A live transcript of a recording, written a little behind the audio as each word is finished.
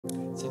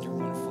It's in your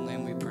wonderful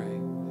name we pray.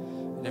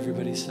 And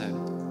everybody said,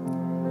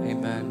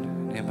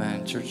 amen,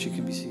 amen. Church, you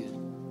can be seated.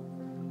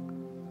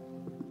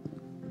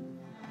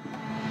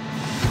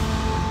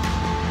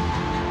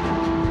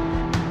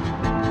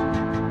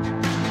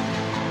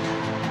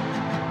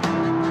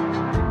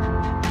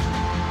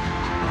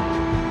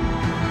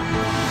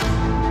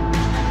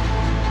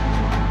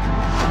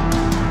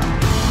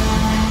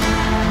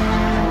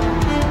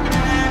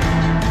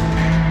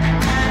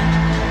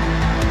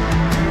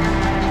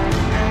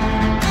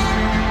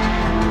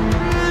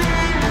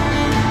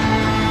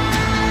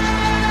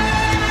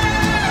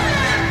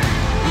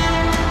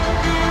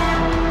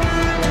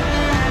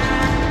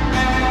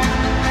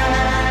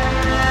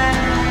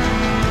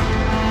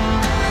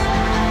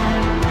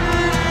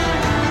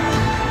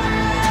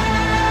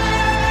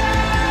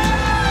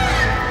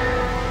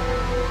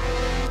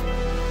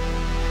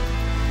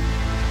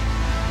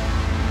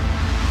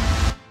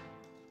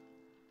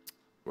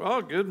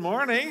 Well, good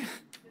morning.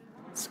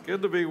 It's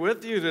good to be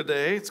with you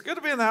today. It's good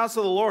to be in the house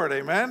of the Lord,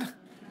 amen.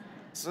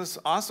 It's just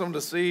awesome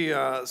to see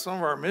some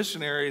of our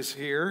missionaries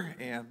here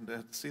and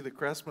to see the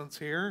Cressmans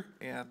here.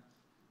 And,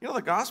 you know,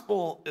 the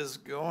gospel is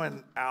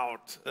going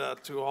out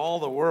to all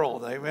the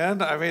world,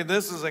 amen. I mean,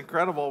 this is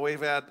incredible.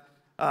 We've had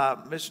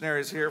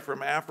missionaries here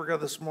from Africa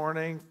this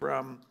morning,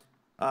 from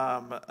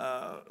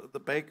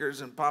the Bakers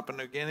in Papua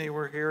New Guinea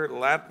were here,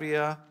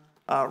 Latvia.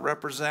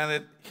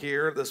 Represented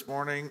here this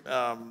morning,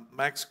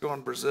 Mexico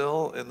and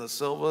Brazil in the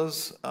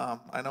Silvas.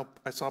 I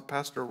saw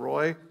Pastor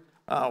Roy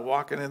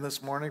walking in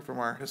this morning from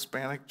our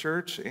Hispanic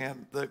church,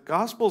 and the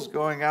gospel's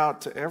going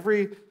out to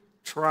every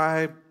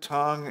tribe,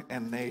 tongue,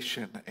 and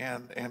nation,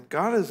 and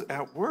God is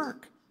at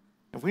work,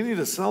 and we need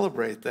to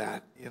celebrate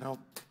that. You know,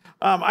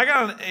 I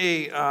got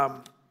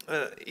an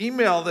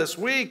email this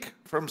week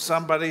from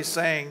somebody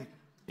saying,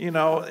 you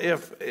know,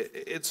 if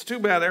it's too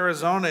bad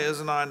Arizona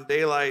isn't on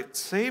daylight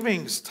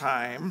savings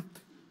time,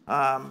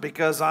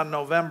 because on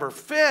November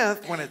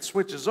 5th, when it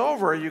switches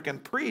over, you can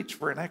preach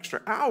for an extra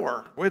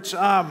hour, which,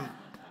 but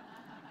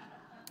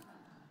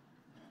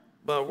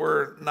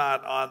we're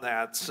not on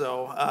that.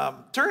 So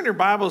turn your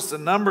Bibles to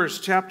Numbers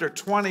chapter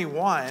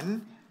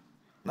 21.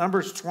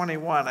 Numbers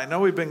 21. I know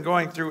we've been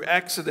going through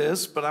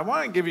Exodus, but I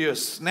want to give you a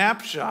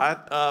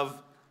snapshot of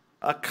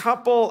a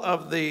couple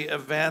of the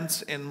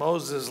events in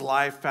Moses'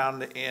 life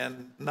found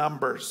in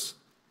Numbers.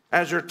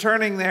 As you're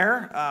turning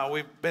there,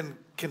 we've been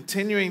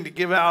continuing to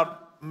give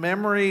out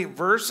memory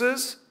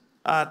verses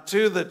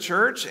to the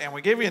church, and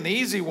we gave you an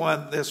easy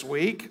one this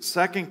week,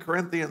 2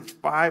 Corinthians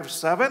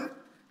 5:7.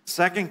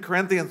 2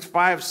 Corinthians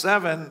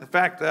 5:7. In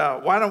fact,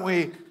 why don't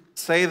we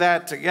say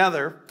that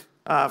together?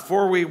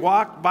 For we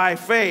walk by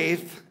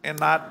faith and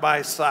not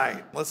by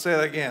sight. Let's say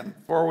that again.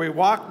 For we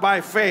walk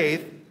by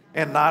faith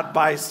and not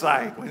by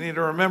sight. We need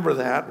to remember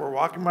that. We're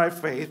walking by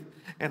faith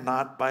and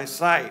not by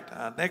sight.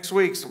 Next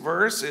week's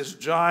verse is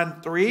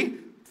John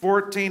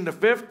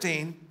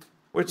 3:14-15,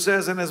 which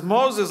says, And as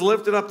Moses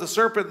lifted up the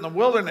serpent in the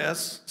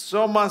wilderness,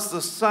 so must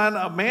the Son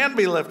of Man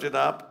be lifted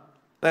up,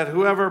 that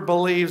whoever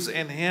believes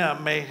in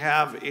him may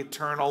have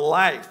eternal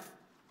life.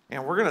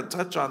 And we're going to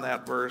touch on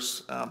that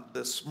verse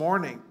this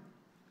morning.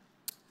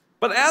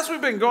 But as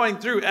we've been going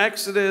through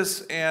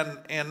Exodus and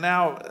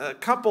now a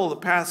couple of the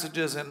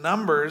passages in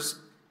Numbers,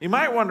 you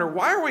might wonder,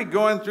 why are we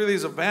going through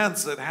these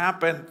events that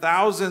happened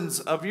thousands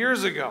of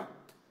years ago?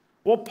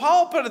 Well,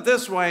 Paul put it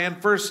this way in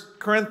 1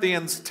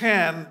 Corinthians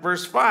 10,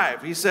 verse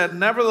 5. He said,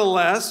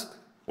 Nevertheless,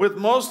 with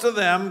most of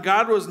them,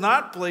 God was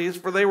not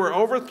pleased, for they were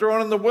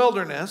overthrown in the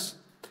wilderness.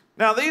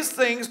 Now, these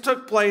things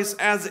took place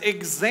as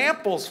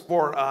examples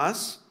for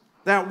us,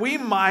 that we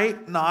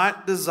might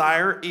not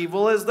desire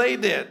evil as they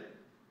did.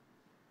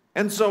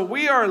 And so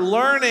we are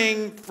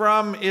learning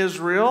from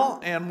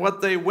Israel and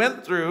what they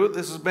went through.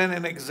 This has been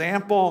an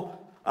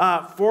example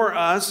for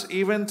us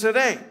even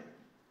today.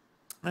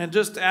 And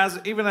just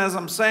even as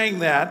I'm saying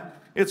that,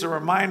 it's a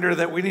reminder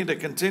that we need to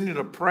continue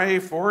to pray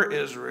for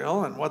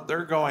Israel and what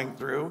they're going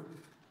through.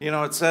 You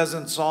know, it says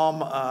in Psalm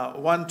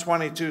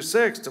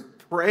 122:6 to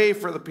pray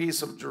for the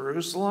peace of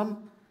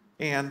Jerusalem.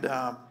 And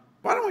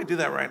why don't we do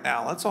that right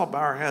now? Let's all bow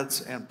our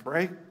heads and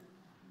pray.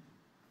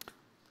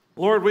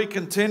 Lord, we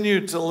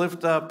continue to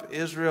lift up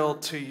Israel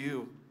to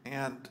you,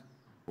 and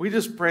we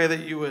just pray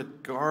that you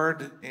would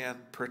guard and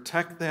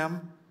protect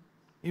them.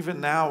 Even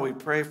now, we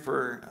pray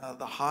for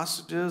the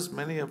hostages,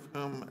 many of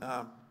whom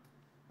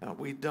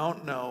we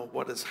don't know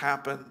what has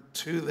happened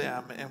to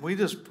them, and we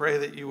just pray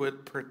that you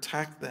would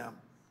protect them.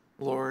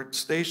 Lord,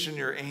 station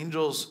your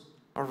angels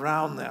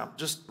around them.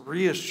 Just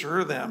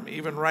reassure them,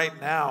 even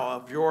right now,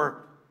 of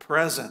your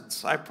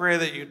presence. I pray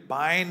that you'd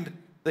bind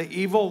the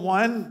evil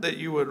one, that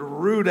you would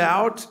root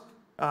out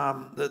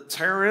the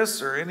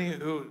terrorists or any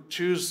who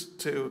choose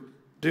to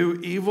do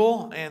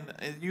evil, and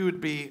you would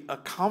be a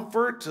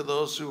comfort to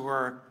those who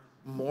are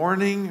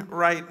mourning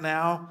right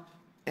now.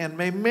 And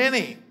may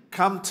many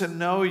come to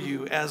know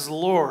you as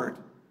Lord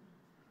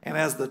and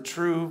as the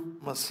true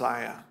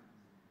Messiah.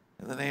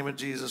 In the name of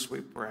Jesus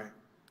we pray.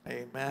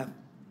 Amen.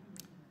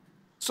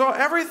 So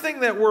everything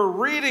that we're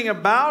reading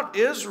about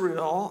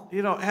Israel,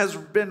 has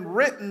been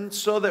written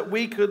so that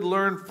we could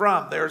learn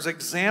from. There's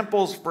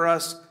examples for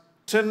us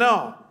to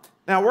know.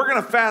 Now, we're going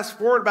to fast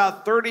forward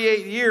about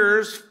 38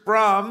 years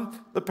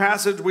from the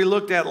passage we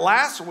looked at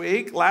last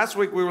week. Last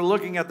week, we were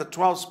looking at the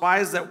 12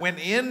 spies that went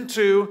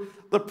into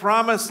the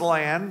promised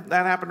land.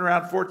 That happened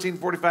around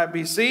 1445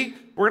 BC.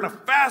 We're going to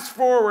fast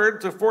forward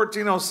to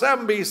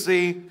 1407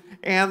 BC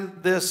and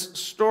this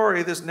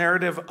story, this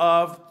narrative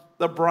of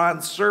the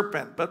bronze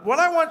serpent. But what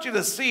I want you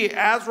to see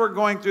as we're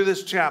going through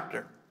this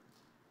chapter,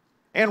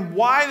 and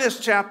why this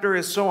chapter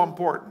is so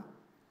important,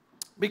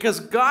 because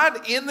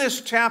God in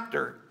this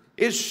chapter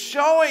is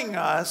showing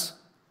us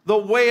the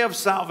way of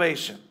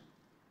salvation.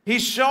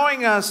 He's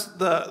showing us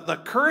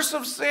the curse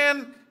of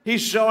sin,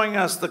 he's showing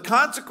us the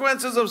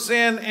consequences of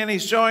sin, and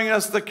he's showing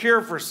us the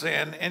cure for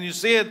sin. And you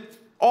see it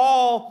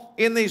all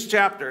in these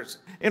chapters.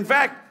 In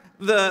fact,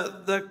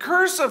 the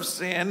curse of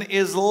sin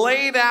is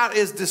laid out,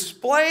 is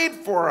displayed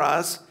for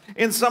us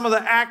in some of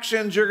the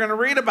actions you're going to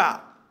read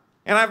about.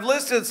 And I've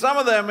listed some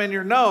of them in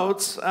your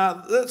notes.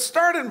 Let's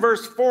start in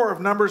verse 4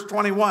 of Numbers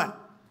 21.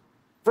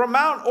 From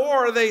Mount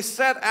Or, they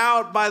set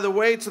out by the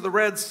way to the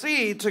Red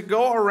Sea to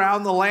go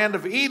around the land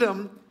of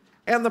Edom,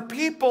 and the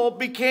people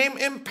became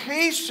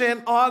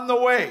impatient on the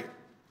way.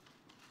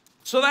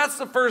 So that's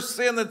the first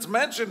sin that's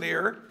mentioned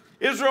here.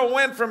 Israel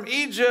went from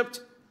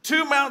Egypt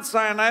to Mount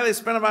Sinai. They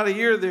spent about a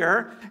year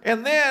there.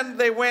 And then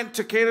they went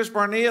to Kadesh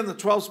Barnea, and the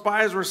 12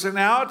 spies were sent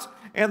out.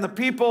 And the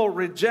people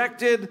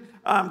rejected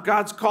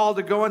God's call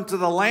to go into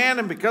the land.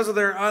 And because of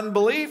their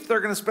unbelief,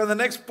 they're going to spend the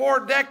next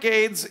 4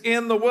 decades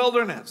in the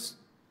wilderness.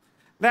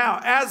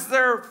 Now, as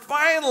they're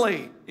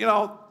finally,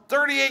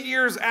 38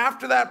 years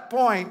after that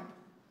point,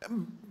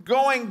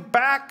 going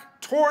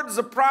back towards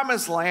the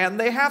promised land,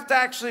 they have to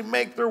actually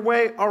make their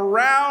way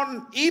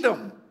around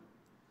Edom.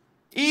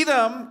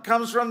 Edom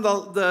comes from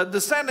the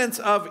descendants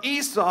of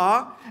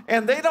Esau,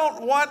 and they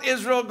don't want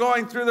Israel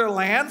going through their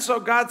land. So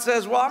God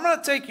says, well, I'm going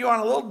to take you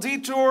on a little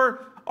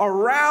detour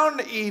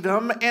around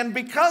Edom. And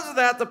because of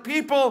that, the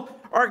people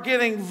are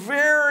getting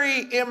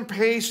very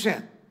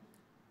impatient.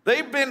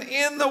 They've been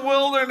in the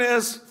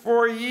wilderness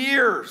for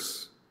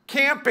years,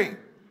 camping.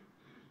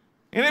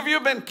 Any of you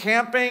have been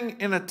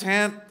camping in a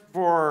tent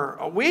for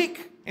a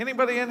week?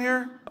 Anybody in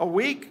here? A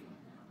week?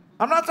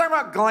 I'm not talking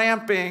about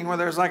glamping where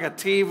there's like a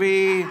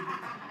TV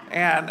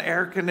and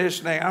air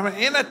conditioning. I mean,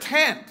 in a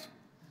tent.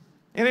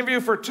 Any of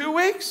you for 2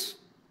 weeks?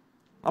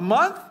 A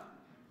month?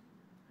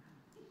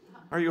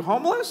 Are you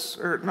homeless?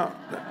 Or no?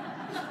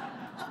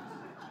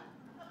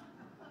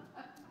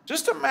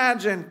 Just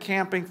imagine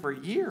camping for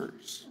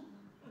years.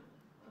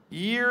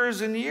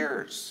 Years and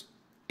years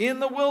in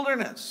the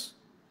wilderness.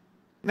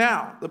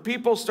 Now, the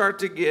people start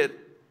to get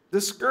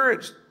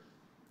discouraged.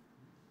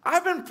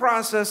 I've been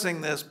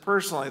processing this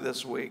personally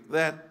this week,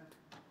 that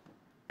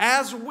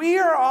as we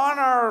are on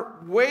our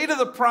way to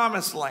the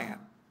promised land,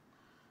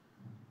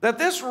 that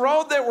this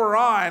road that we're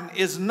on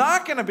is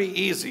not going to be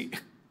easy.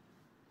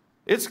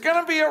 It's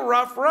going to be a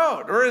rough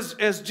road. Or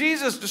as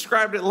Jesus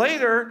described it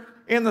later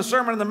in the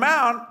Sermon on the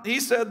Mount, he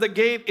said the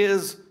gate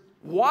is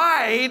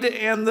wide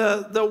and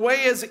the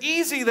way is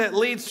easy that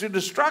leads to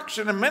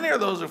destruction, and many are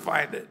those who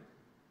find it.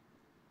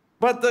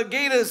 But the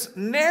gate is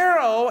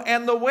narrow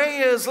and the way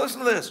is, listen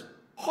to this,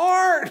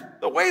 hard.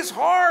 The way's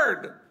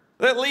hard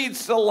that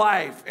leads to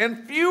life,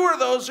 and few are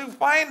those who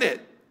find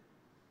it.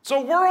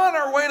 So we're on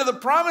our way to the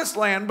promised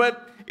land,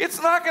 but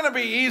it's not going to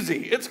be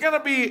easy. It's going to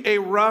be a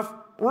rough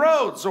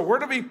road. So we're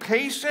to be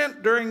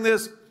patient during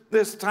this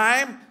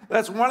time.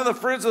 That's one of the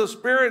fruits of the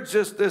Spirit,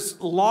 just this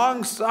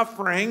long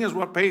suffering is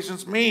what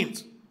patience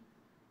means.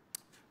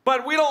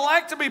 But we don't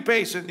like to be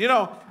patient.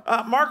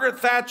 Margaret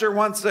Thatcher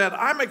once said,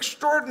 I'm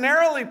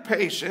extraordinarily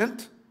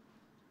patient,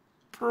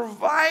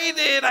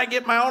 provided I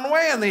get my own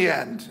way in the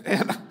end.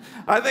 And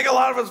I think a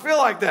lot of us feel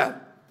like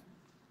that.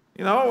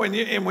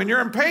 When you're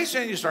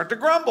impatient, you start to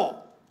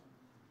grumble.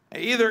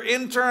 Either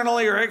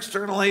internally or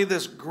externally,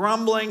 this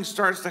grumbling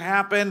starts to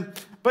happen.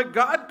 But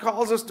God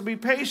calls us to be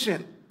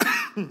patient.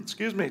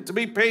 Excuse me, to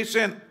be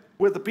patient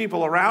with the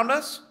people around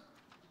us,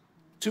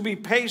 to be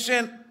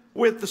patient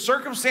with the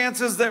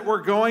circumstances that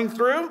we're going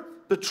through,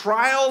 the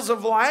trials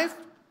of life.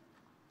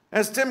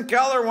 As Tim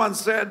Keller once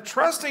said,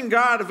 trusting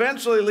God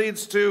eventually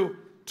leads to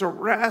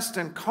rest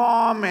and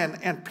calm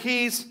and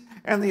peace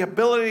and the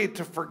ability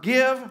to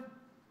forgive.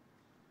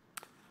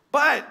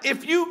 But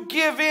if you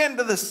give in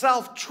to the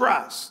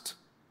self-trust,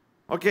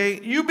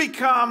 okay, you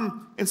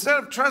become, instead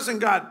of trusting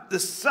God, the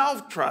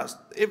self-trust,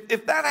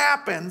 if that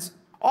happens,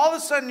 all of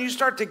a sudden you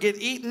start to get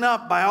eaten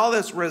up by all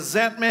this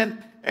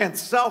resentment and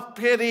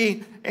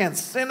self-pity and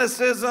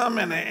cynicism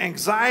and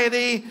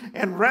anxiety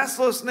and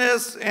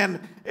restlessness and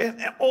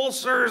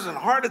ulcers and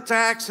heart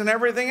attacks and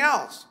everything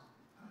else.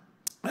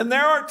 And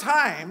there are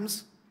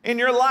times in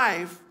your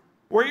life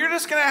where you're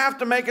just going to have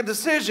to make a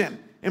decision.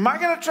 Am I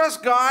going to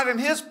trust God and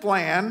his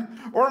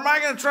plan, or am I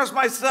going to trust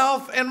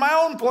myself and my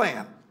own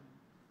plan?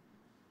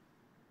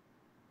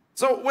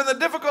 So when the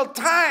difficult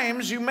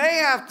times, you may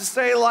have to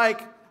say,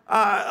 like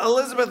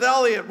Elizabeth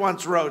Elliot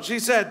once wrote. She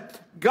said,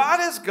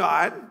 God is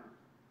God,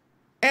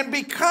 and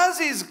because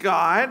he's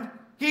God,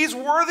 he's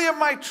worthy of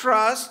my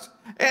trust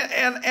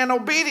and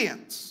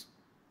obedience.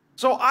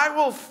 So I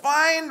will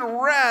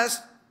find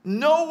rest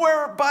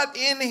nowhere but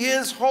in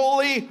his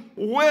holy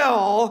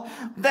will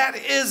that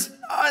is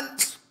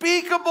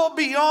unspeakable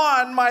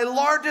beyond my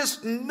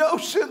largest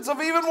notions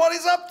of even what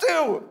he's up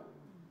to.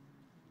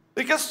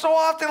 Because so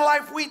often in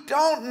life we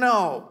don't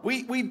know.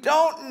 We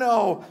don't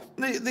know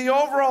the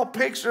overall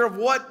picture of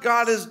what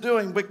God is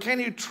doing. But can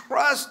you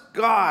trust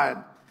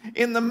God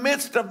in the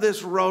midst of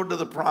this road to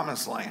the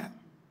promised land?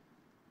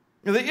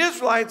 The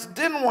Israelites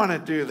didn't want to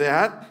do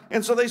that,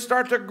 and so they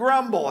start to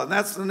grumble, and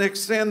that's the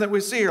next sin that we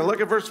see here.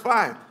 Look at verse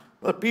 5.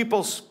 The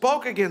people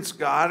spoke against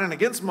God and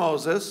against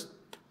Moses.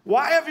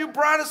 Why have you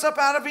brought us up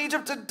out of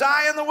Egypt to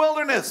die in the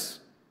wilderness?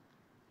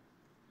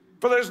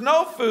 For there's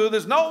no food,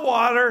 there's no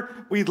water.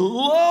 We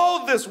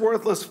loathe this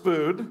worthless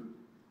food.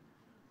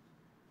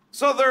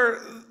 So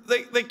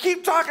they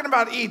keep talking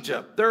about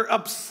Egypt. They're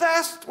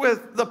obsessed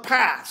with the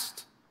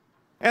past.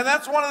 And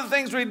that's one of the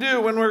things we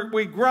do when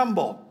we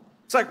grumble.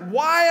 It's like,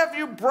 why have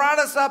you brought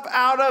us up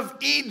out of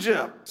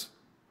Egypt?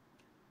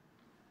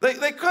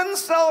 They couldn't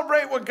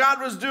celebrate what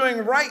God was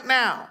doing right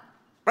now.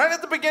 Right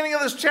at the beginning of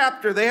this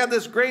chapter, they had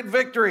this great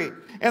victory.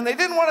 And they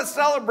didn't want to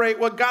celebrate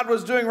what God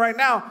was doing right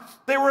now.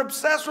 They were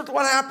obsessed with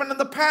what happened in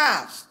the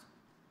past.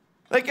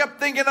 They kept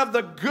thinking of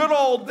the good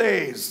old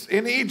days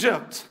in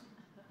Egypt.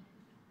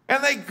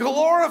 And they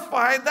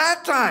glorified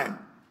that time.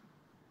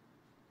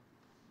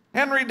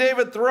 Henry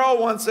David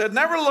Thoreau once said,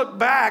 never look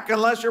back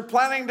unless you're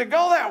planning to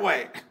go that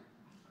way.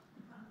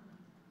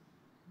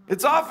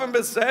 It's often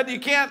been said you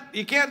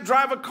can't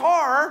drive a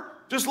car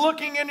just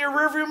looking in your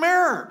rearview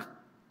mirror.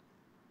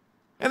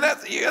 And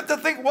you have to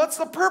think, what's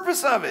the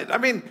purpose of it? I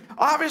mean,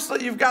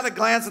 obviously you've got to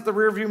glance at the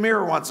rearview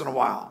mirror once in a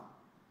while.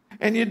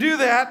 And you do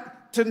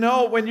that to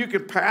know when you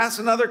could pass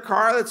another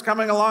car that's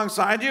coming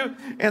alongside you.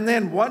 And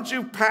then once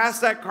you pass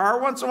that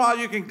car, once in a while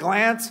you can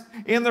glance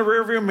in the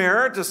rearview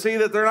mirror to see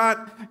that they're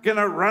not going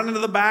to run into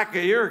the back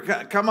of you or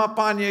come up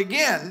on you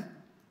again.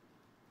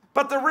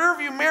 But the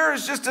rearview mirror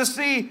is just to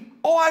see,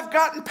 oh, I've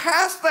gotten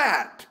past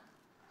that.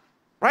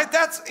 Right?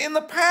 That's in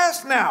the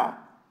past now.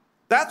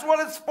 That's what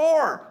it's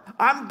for.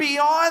 I'm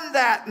beyond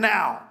that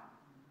now.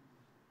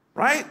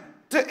 Right?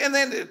 And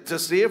then to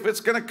see if it's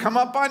going to come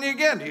up on you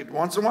again.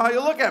 Once in a while you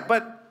look at it.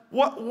 But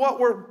what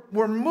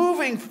we're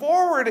moving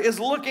forward is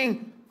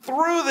looking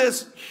through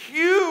this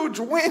huge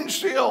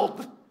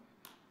windshield.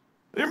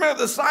 You remember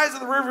the size of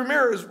the rearview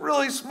mirror is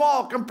really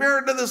small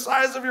compared to the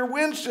size of your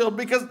windshield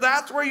because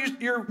that's where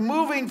you're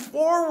moving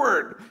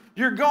forward.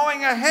 You're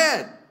going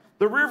ahead.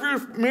 The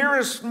rearview mirror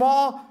is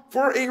small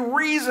for a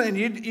reason.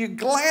 You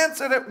glance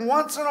at it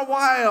once in a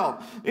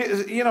while.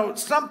 You know,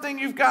 something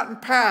you've gotten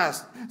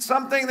past,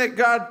 something that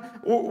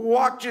God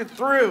walked you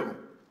through.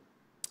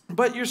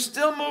 But you're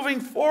still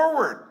moving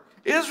forward.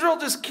 Israel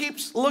just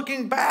keeps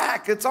looking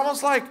back. It's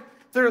almost like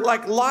they're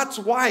like Lot's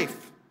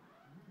wife.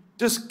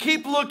 Just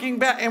keep looking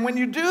back. And when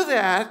you do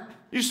that,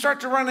 you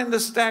start to run into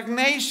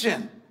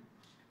stagnation.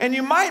 And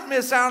you might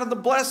miss out on the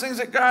blessings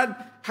that God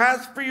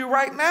has for you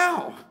right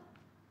now.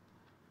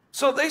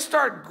 So they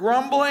start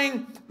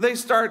grumbling. They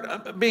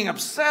start being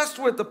obsessed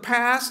with the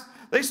past.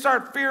 They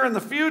start fearing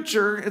the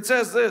future. It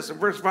says this in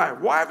verse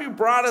 5. Why have you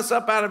brought us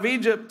up out of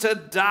Egypt to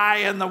die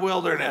in the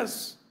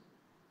wilderness?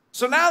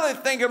 So now they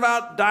think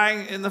about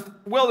dying in the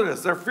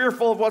wilderness. They're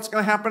fearful of what's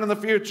going to happen in the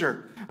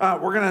future.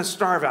 We're going to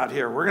starve out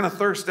here. We're going to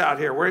thirst out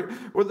here.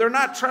 They're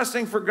not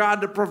trusting for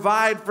God to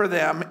provide for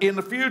them in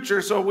the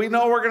future, so we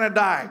know we're going to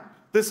die.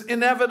 This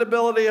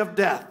inevitability of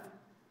death.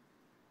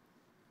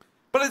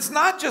 But it's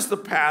not just the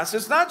past.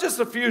 It's not just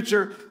the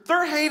future.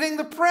 They're hating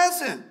the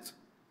present.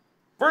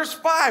 Verse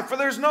 5, for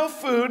there's no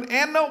food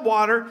and no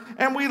water,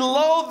 and we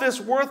loathe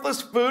this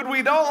worthless food.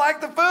 We don't like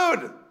the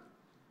food.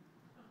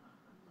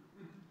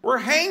 We're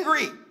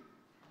hangry.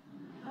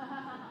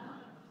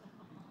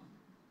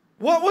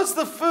 What was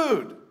the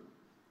food?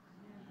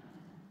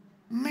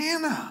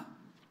 Manna.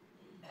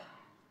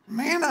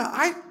 Manna.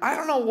 I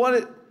don't know what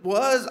it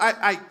was.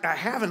 I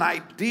have an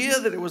idea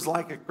that it was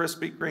like a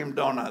Krispy Kreme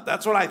donut.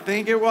 That's what I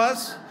think it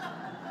was.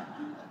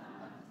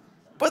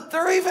 But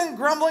they're even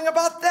grumbling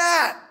about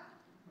that.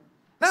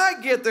 Now I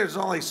get there's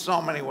only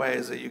so many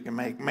ways that you can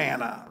make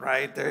manna,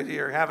 right?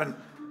 You're having,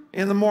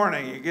 in the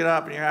morning, you get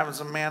up and you're having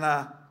some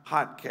manna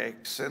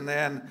hotcakes. And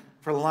then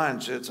for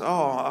lunch, it's,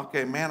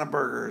 manna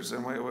burgers.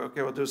 And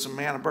we'll do some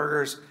manna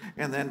burgers.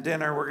 And then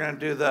dinner, we're going to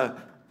do the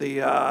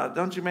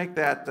don't you make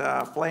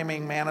that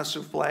flaming manna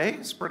souffle?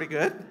 It's pretty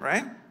good,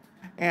 right?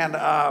 And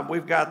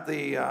we've got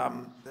the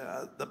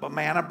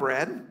manna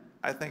bread,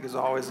 I think is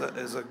always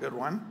a good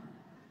one.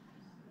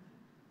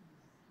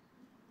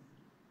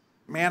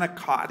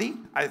 Manicotti,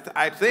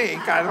 I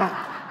think. I don't.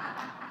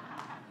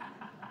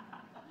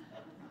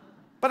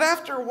 But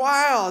after a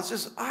while, it's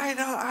just I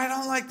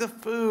don't like the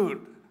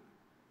food.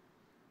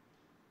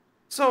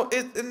 So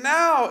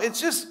now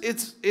it's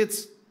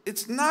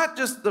not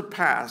just the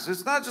past.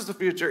 It's not just the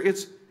future.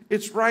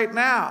 It's right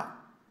now.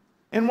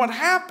 And what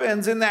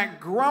happens in that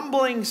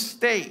grumbling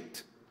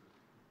state,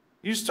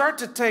 you start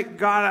to take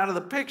God out of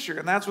the picture,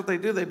 and that's what they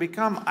do. They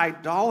become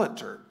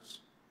idolaters.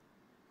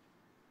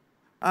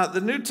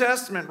 The New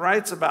Testament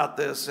writes about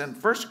this in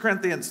 1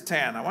 Corinthians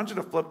 10. I want you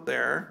to flip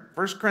there.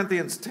 1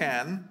 Corinthians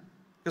 10,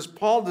 because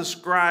Paul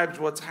describes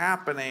what's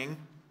happening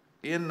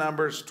in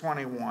Numbers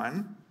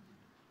 21.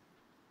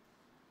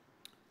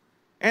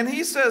 And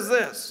he says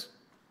this.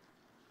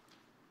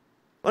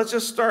 Let's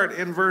just start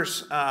in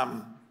verse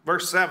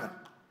 7.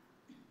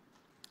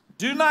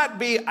 Do not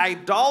be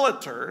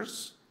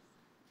idolaters,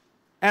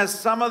 as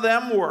some of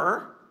them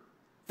were,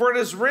 for it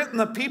is written,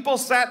 the people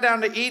sat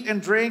down to eat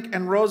and drink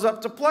and rose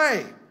up to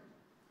play.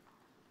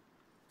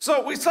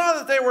 So we saw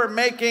that they were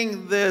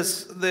making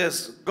this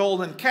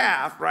golden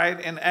calf, right,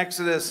 in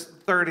Exodus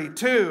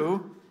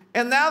 32.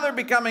 And now they're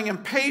becoming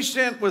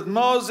impatient with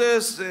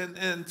Moses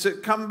and to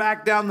come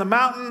back down the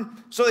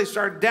mountain. So they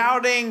start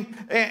doubting.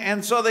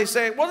 And so they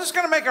say, we're just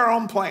going to make our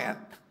own plan.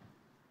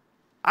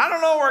 I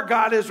don't know where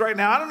God is right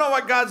now. I don't know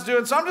what God's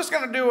doing. So I'm just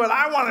going to do what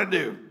I want to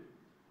do.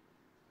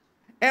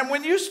 And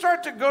when you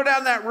start to go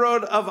down that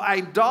road of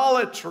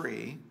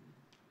idolatry,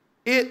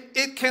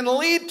 it can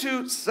lead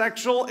to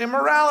sexual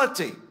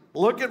immorality.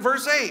 Look at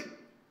verse 8.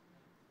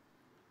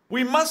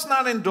 We must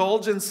not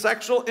indulge in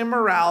sexual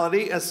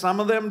immorality as some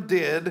of them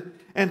did,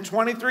 and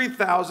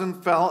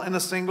 23,000 fell in a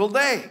single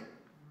day.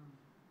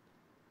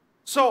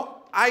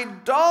 So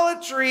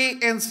idolatry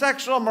and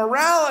sexual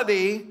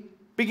immorality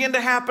begin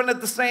to happen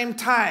at the same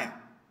time.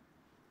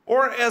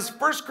 Or as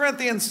 1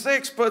 Corinthians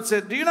 6 puts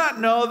it, do you not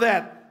know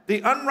that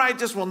the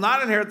unrighteous will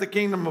not inherit the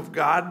kingdom of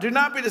God? Do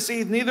not be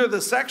deceived, neither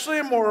the sexually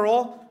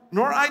immoral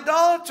nor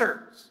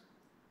idolaters.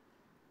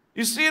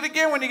 You see it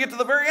again when you get to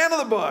the very end of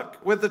the book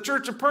with the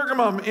church of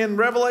Pergamum in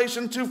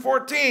Revelation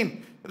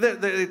 2:14.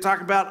 They talk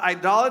about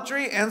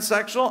idolatry and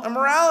sexual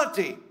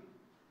immorality.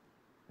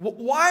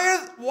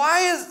 Why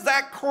does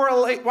that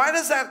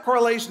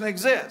correlation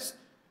exist?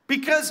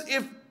 Because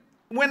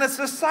when a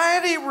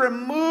society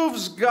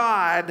removes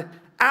God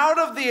out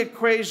of the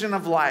equation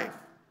of life,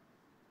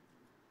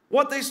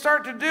 what they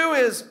start to do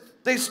is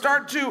they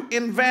start to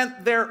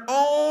invent their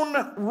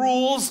own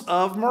rules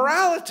of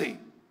morality.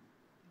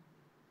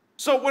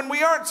 So when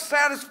we aren't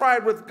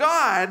satisfied with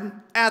God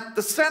at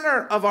the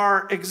center of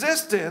our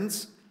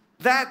existence,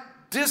 that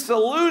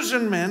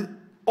disillusionment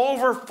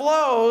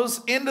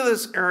overflows into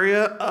this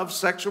area of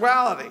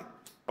sexuality.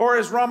 Or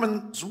as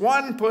Romans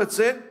 1 puts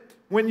it,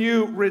 when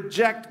you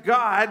reject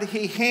God,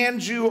 he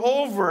hands you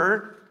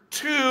over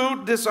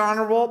to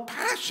dishonorable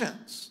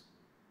passions.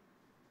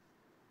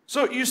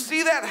 So you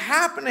see that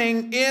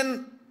happening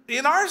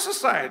in our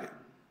society.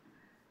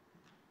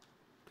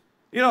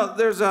 You know,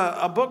 there's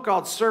a book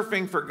called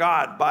Surfing for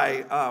God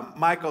by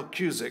Michael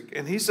Cusick,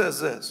 and he says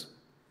this.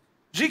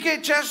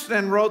 G.K.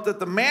 Chesterton wrote that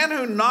the man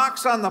who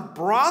knocks on the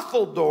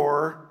brothel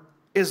door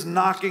is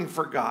knocking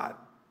for God.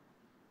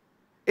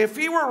 If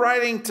he were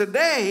writing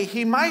today,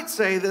 he might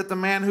say that the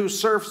man who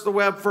surfs the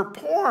web for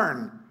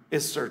porn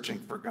is searching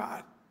for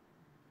God.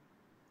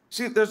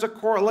 See, there's a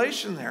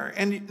correlation there.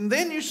 And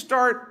then you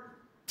start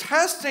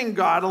testing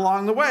God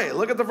along the way.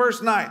 Look at the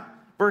verse 9.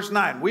 Verse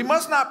 9, we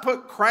must not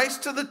put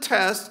Christ to the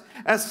test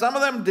as some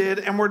of them did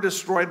and were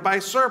destroyed by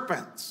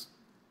serpents.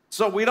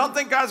 So we don't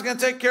think God's going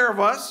to take care of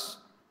us.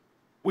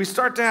 We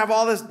start to have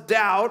all this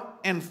doubt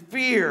and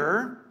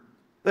fear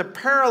that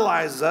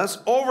paralyzes us,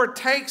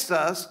 overtakes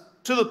us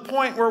to the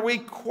point where we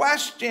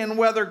question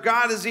whether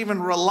God is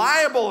even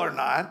reliable or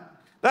not.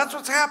 That's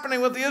what's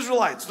happening with the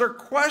Israelites. They're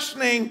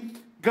questioning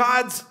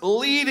God's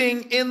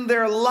leading in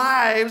their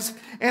lives,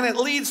 and it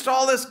leads to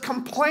all this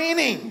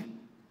complaining.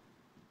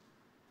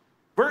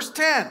 Verse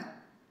 10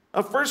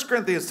 of 1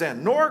 Corinthians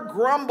 10, nor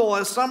grumble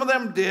as some of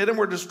them did and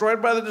were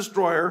destroyed by the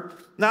destroyer.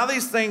 Now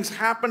these things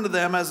happened to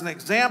them as an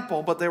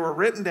example, but they were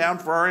written down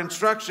for our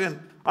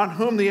instruction, on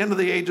whom the end of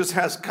the ages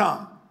has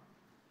come.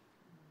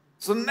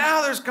 So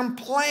now there's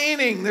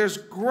complaining, there's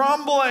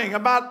grumbling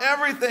about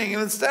everything.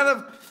 And instead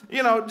of,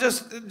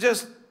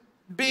 just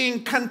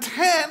being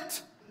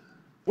content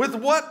with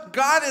what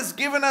God has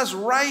given us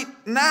right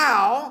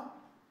now,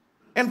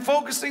 and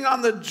focusing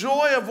on the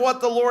joy of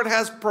what the Lord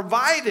has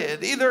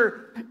provided,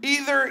 either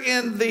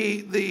in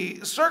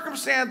the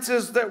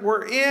circumstances that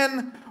we're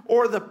in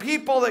or the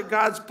people that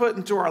God's put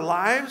into our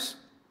lives.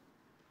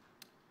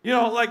 You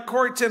know, like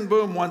Corrie ten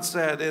Boom once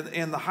said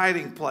in The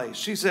Hiding Place,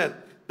 she said,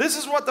 this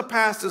is what the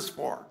past is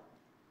for,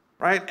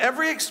 right?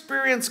 Every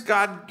experience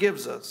God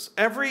gives us,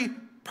 every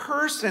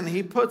person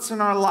he puts in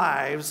our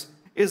lives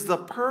is the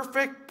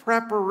perfect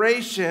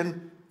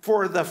preparation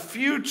for the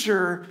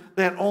future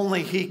that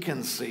only he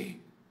can see.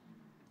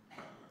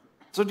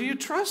 So do you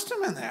trust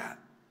him in that?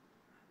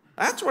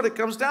 That's what it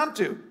comes down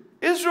to.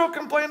 Israel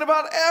complained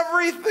about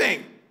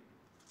everything.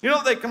 You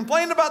know, they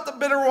complained about the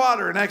bitter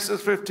water in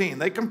Exodus 15.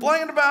 They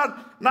complained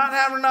about not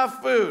having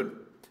enough food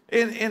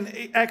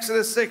in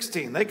Exodus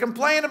 16. They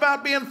complained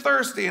about being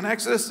thirsty in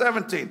Exodus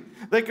 17.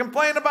 They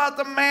complained about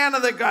the manna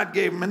that God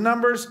gave them in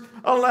Numbers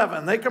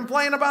 11. They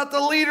complained about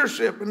the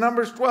leadership in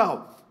Numbers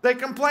 12. They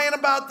complain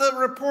about the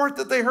report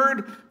that they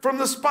heard from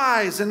the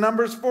spies in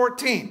Numbers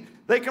 14.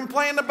 They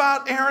complained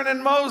about Aaron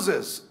and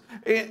Moses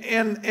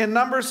in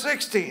Numbers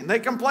 16. They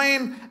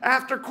complain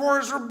after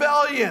Korah's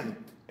rebellion.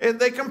 And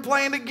they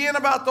complained again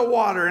about the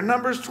water in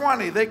Numbers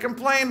 20. They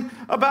complained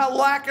about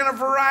lacking a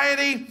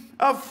variety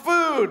of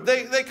food.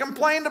 They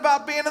complained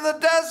about being in the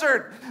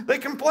desert. They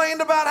complained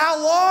about how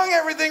long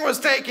everything was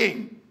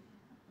taking.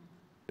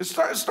 It's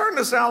starting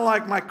to sound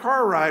like my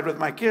car ride with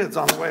my kids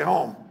on the way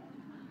home.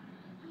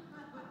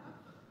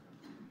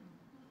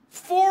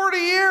 40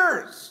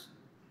 years.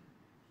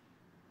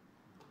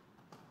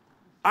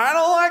 I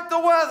don't like the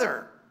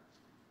weather.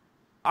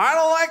 I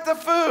don't like the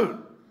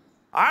food.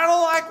 I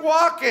don't like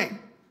walking.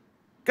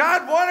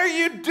 God, what are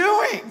you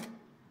doing?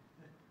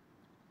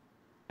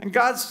 And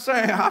God's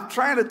saying, I'm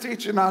trying to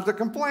teach you not to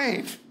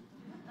complain.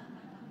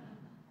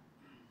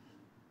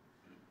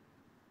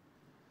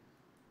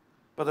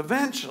 But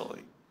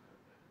eventually,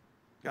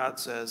 God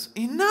says,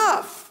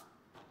 enough.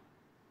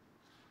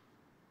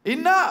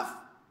 Enough.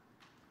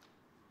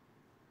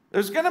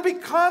 There's going to be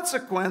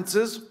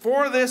consequences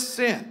for this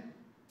sin.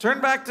 Turn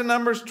back to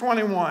Numbers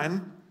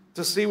 21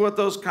 to see what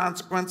those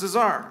consequences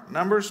are.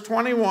 Numbers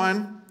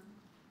 21.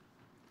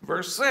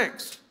 Verse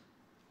 6.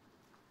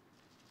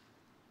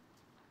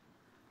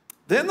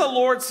 Then the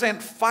Lord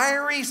sent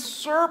fiery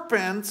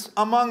serpents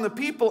among the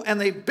people, and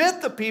they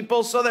bit the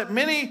people so that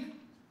many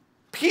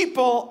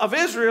people of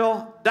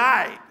Israel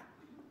died.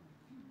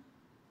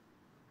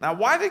 Now,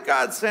 why did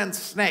God send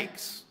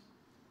snakes?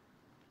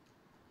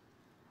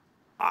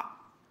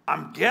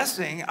 I'm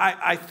guessing,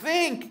 I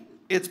think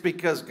it's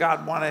because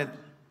God wanted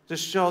to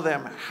show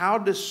them how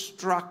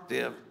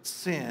destructive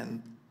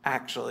sin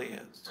actually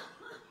is.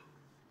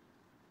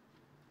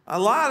 A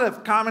lot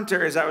of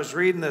commentaries I was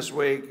reading this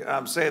week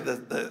say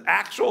that the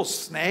actual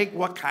snake,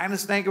 what kind of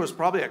snake? It was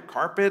probably a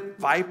carpet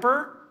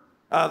viper.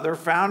 They're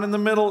found in the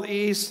Middle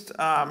East.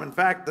 In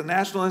fact, the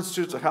National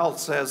Institutes of Health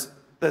says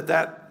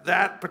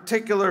that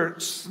particular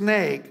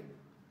snake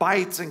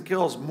bites and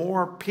kills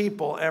more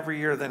people every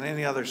year than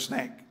any other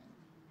snake.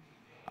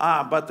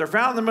 But they're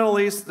found in the Middle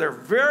East. They're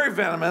very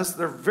venomous.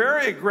 They're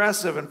very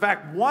aggressive. In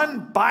fact,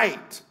 one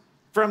bite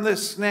from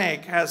this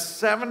snake has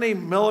 70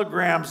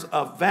 milligrams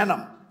of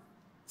venom.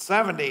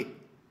 70.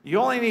 You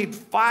only need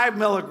 5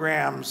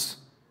 milligrams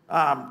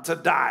to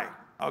die.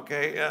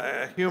 Okay,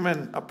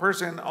 a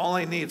person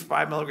only needs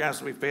 5 milligrams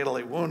to be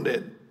fatally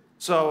wounded.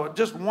 So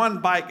just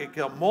one bite could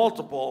kill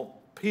multiple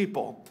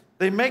people.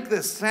 They make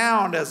this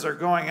sound as they're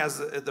going, as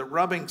the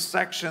rubbing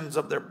sections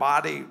of their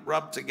body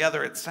rub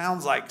together. It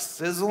sounds like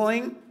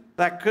sizzling.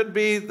 That could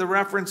be the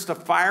reference to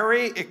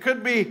fiery. It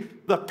could be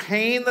the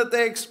pain that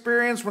they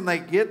experience when they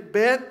get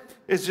bit.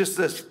 It's just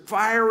this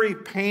fiery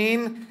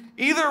pain.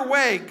 Either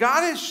way,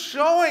 God is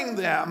showing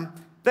them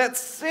that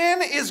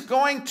sin is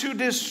going to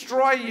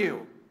destroy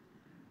you.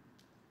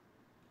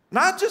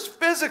 Not just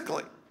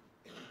physically.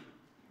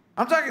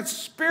 I'm talking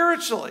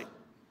spiritually.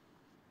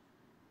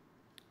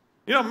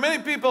 You know,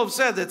 many people have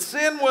said that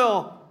sin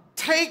will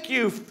take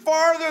you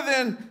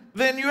farther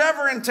than you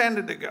ever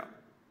intended to go.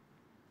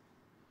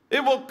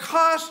 It will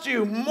cost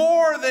you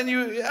more than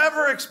you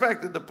ever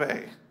expected to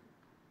pay.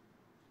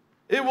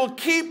 It will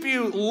keep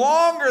you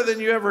longer than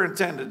you ever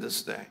intended to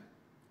stay.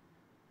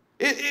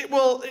 It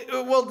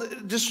will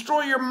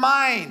destroy your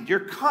mind,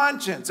 your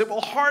conscience. It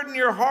will harden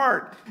your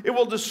heart. It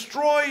will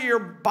destroy your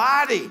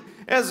body.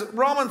 As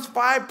Romans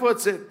 5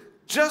 puts it,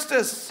 just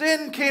as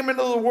sin came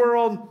into the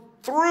world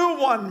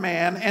through one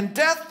man and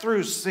death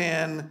through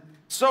sin,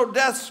 so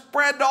death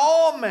spread to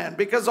all men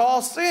because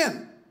all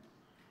sinned.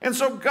 And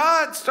so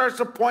God starts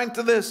to point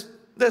to this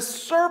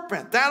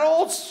serpent, that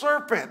old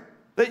serpent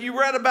that you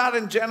read about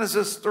in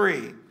Genesis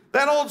 3.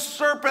 That old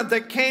serpent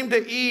that came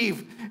to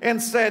Eve and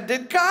said,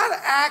 did God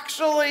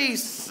actually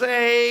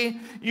say,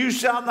 you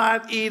shall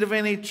not eat of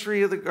any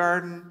tree of the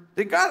garden?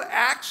 Did God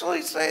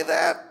actually say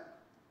that?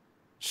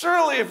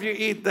 Surely if you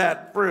eat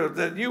that fruit,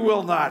 that you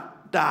will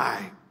not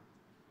die.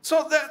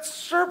 So that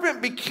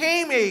serpent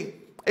became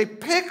a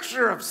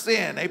picture of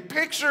sin, a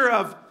picture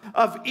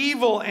of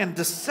evil and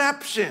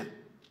deception.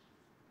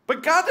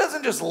 But God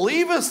doesn't just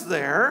leave us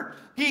there.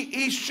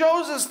 He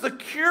shows us the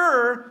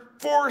cure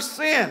for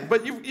sin.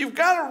 But you've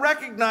got to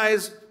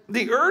recognize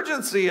the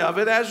urgency of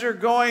it as you're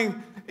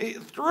going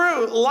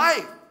through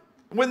life.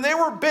 When they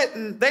were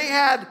bitten, they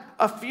had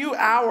a few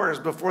hours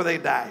before they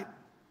died.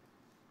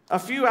 A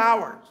few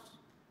hours.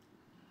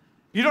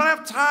 You don't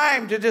have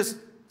time to just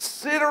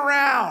sit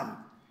around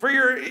for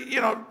your,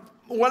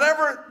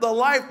 whatever the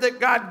life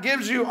that God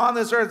gives you on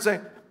this earth, say,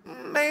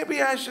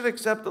 maybe I should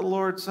accept the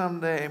Lord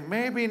someday,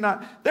 maybe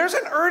not. There's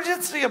an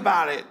urgency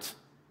about it.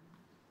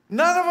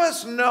 None of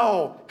us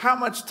know how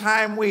much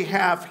time we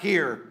have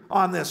here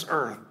on this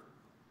earth.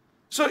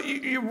 So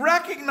you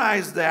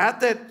recognize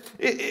that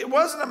it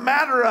wasn't a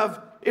matter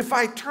of, if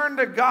I turn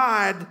to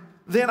God,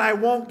 then I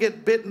won't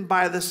get bitten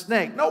by the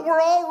snake. No,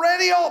 we're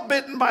already all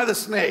bitten by the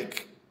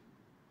snake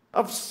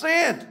of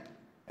sin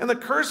and the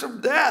curse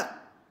of death.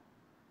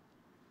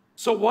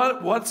 So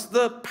what's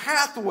the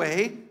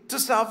pathway to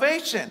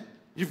salvation?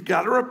 You've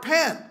got to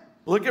repent.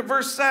 Look at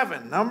verse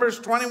 7. Numbers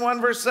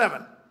 21, verse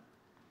 7.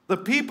 The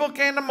people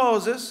came to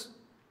Moses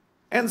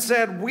and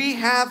said, we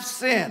have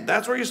sinned.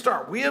 That's where you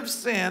start. We have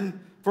sinned,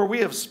 for we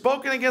have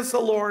spoken against the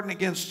Lord and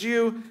against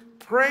you.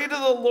 Pray to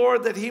the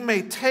Lord that he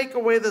may take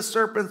away the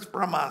serpents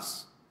from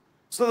us.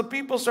 So the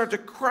people start to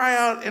cry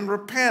out and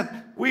repent.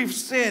 We've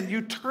sinned.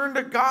 You turn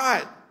to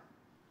God.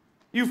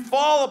 You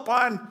fall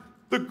upon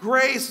the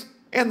grace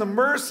and the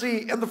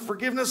mercy and the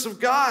forgiveness of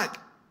God.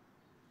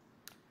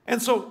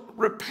 And so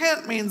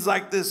repent means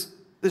like this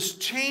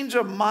change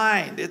of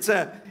mind. It's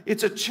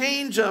a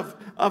change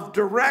of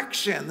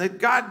direction that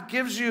God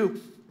gives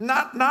you,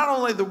 not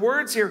only the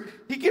words here,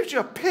 he gives you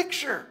a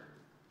picture.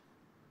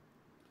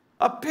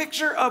 A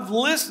picture of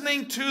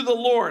listening to the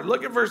Lord.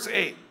 Look at verse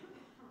 8.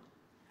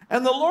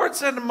 And the Lord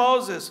said to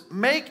Moses,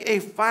 make a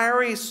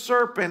fiery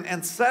serpent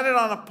and set it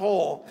on a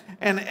pole,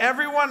 and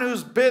everyone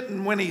who's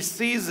bitten when he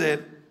sees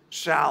it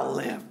shall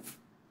live.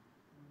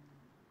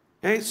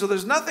 Okay, so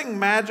there's nothing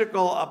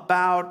magical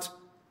about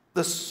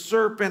the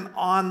serpent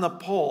on the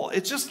pole.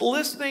 It's just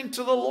listening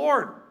to the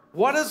Lord.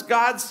 What does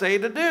God say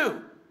to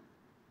do?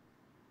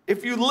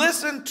 If you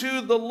listen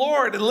to the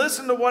Lord and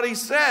listen to what he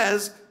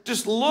says,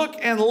 just look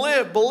and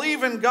live.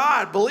 Believe in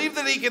God. Believe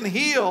that he can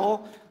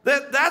heal.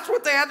 That's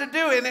what they had to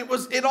do. And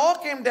it all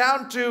came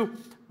down to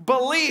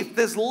belief,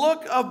 this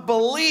look of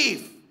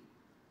belief.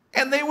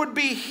 And they would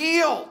be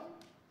healed.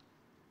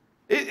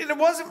 It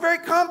wasn't very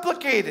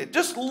complicated.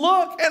 Just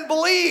look and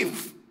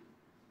believe.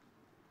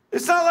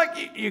 It's not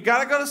like you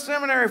got to go to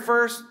seminary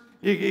first.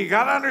 You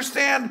got to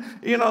understand,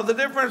 the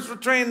difference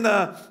between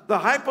the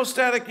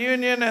hypostatic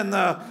union and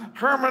the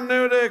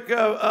hermeneutic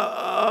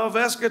of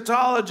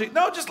eschatology.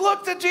 No, just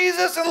look to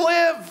Jesus and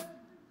live.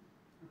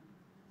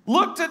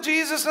 Look to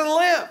Jesus and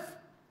live.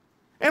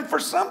 And for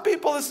some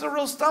people, this is a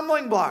real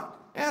stumbling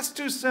block. That's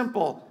too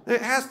simple.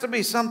 It has to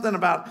be something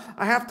about,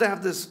 I have to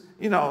have this,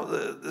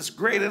 this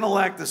great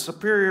intellect, this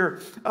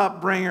superior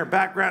upbringing or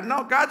background.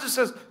 No, God just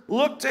says,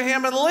 look to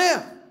him and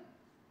live.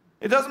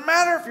 It doesn't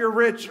matter if you're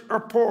rich or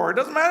poor. It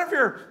doesn't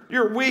matter if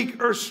you're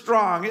weak or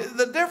strong.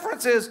 The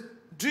difference is,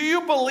 do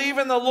you believe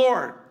in the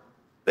Lord?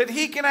 That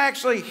he can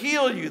actually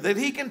heal you, that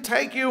he can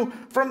take you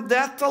from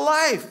death to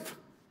life.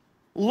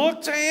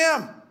 Look to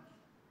him.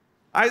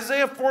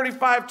 Isaiah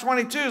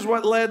 45:22 is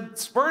what led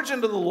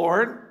Spurgeon to the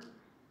Lord,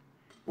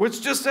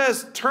 which just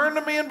says, turn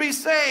to me and be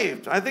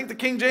saved. I think the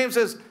King James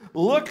says,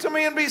 look to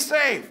me and be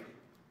saved.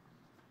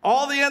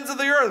 All the ends of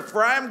the earth,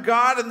 for I am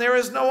God and there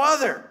is no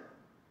other.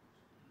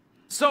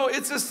 So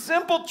it's a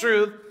simple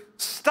truth.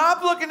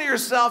 Stop looking to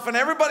yourself and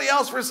everybody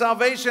else for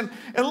salvation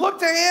and look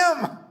to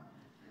him.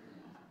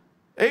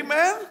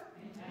 Amen? Amen.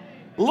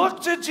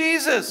 Look to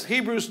Jesus,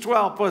 Hebrews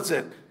 12 puts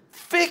it.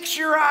 Fix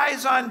your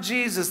eyes on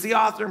Jesus, the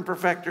author and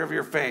perfecter of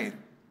your faith.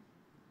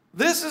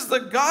 This is the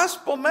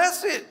gospel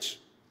message.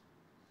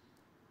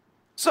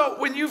 So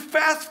when you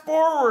fast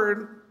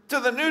forward to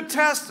the New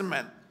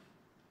Testament,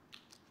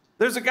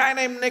 there's a guy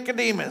named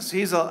Nicodemus.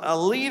 He's a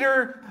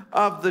leader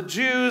of the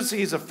Jews.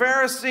 He's a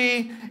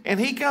Pharisee, and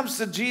he comes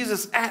to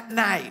Jesus at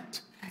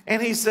night,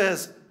 and he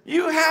says,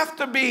 you have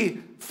to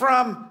be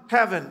from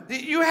heaven.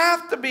 You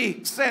have to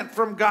be sent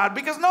from God,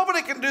 because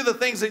nobody can do the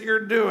things that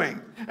you're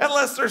doing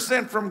unless they're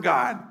sent from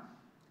God.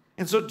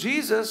 And so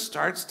Jesus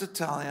starts to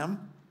tell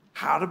him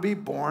how to be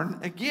born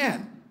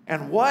again.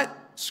 And what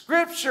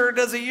scripture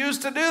does he use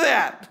to do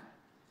that?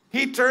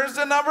 He turns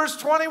to Numbers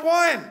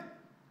 21.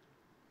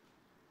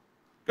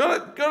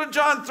 Go to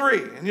John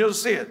 3, and you'll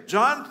see it.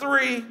 John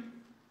 3,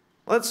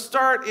 let's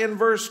start in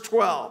verse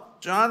 12.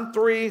 John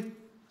 3,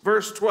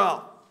 verse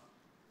 12.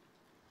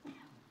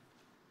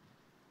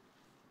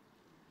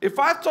 If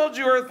I've told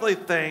you earthly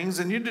things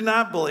and you do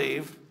not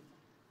believe,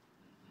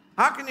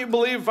 how can you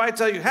believe if I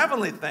tell you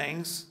heavenly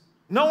things?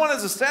 No one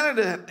has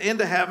ascended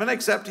into heaven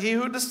except he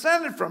who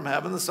descended from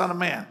heaven, the Son of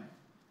Man.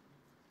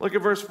 Look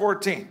at verse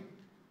 14.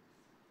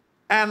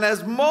 And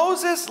as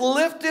Moses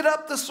lifted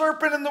up the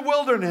serpent in the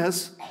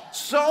wilderness,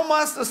 so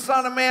must the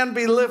Son of Man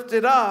be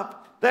lifted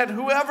up, that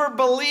whoever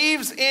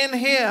believes in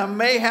him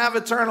may have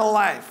eternal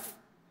life.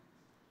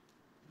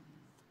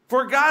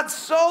 For God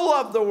so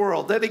loved the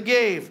world that he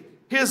gave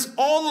his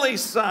only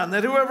Son,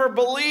 that whoever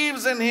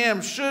believes in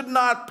him should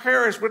not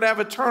perish but have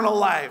eternal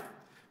life.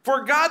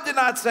 For God did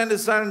not send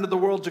his Son into the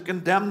world to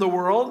condemn the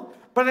world,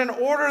 but in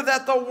order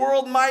that the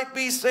world might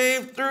be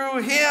saved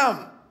through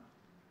him.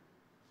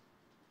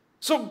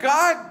 So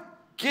God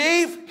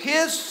gave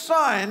his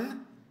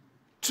Son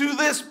to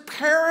this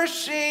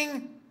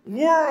perishing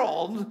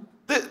world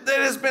that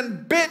has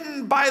been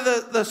bitten by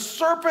the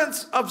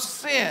serpents of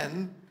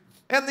sin,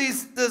 and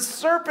the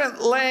serpent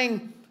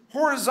laying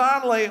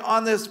horizontally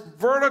on this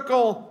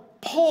vertical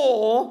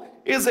pole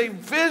is a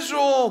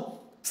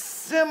visual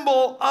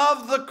symbol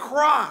of the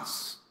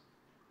cross.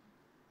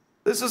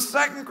 This is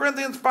 2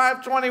 Corinthians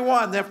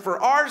 5:21, that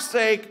for our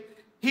sake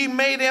he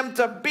made him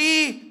to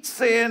be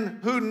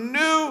sin who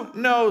knew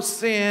no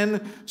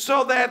sin,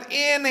 so that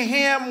in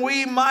him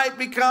we might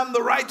become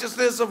the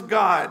righteousness of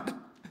God.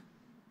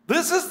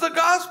 This is the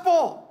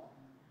gospel.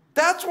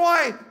 That's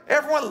why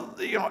everyone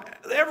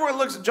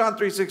looks at John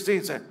 3:16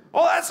 and says,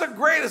 Oh, that's the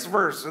greatest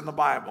verse in the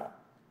Bible.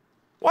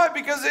 Why?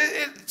 Because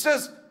it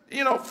says,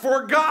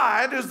 for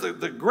God, who's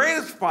the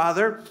greatest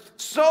Father,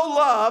 so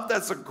loved,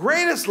 that's the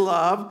greatest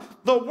love,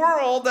 the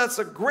world, that's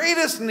the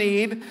greatest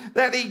need,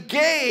 that he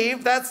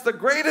gave, that's the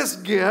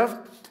greatest gift,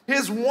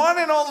 his one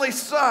and only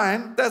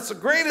Son, that's the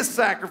greatest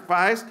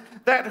sacrifice,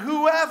 that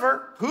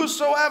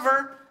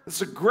whosoever, it's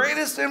the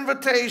greatest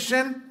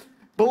invitation,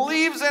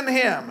 believes in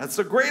him, it's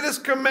the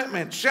greatest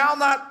commitment, shall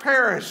not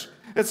perish,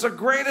 it's the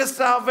greatest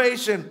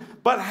salvation,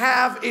 but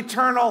have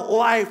eternal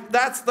life.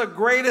 That's the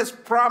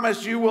greatest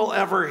promise you will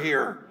ever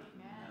hear.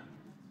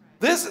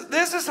 This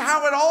is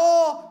how it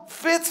all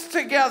fits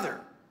together.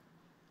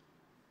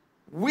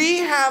 We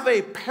have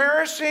a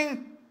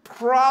perishing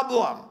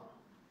problem.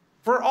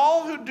 For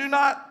all who do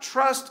not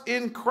trust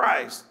in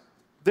Christ,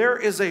 there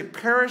is a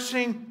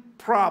perishing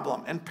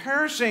problem. And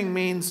perishing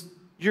means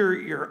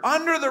you're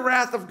under the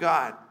wrath of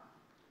God.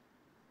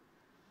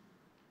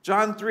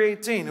 John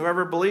 3:18,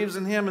 whoever believes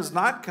in him is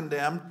not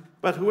condemned,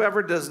 but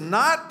whoever does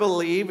not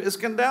believe is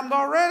condemned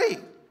already.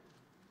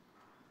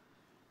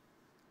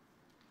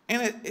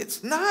 And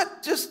it's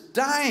not just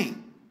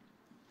dying.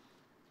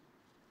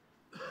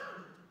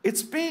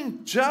 It's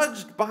being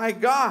judged by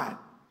God.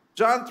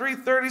 John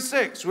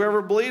 3:36,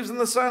 whoever believes in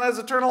the Son has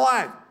eternal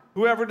life.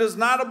 Whoever does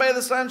not obey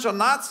the Son shall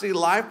not see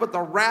life, but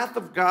the wrath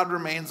of God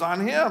remains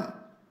on him.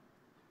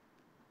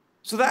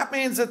 So that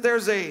means that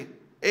there's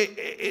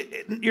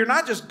you're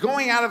not just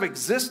going out of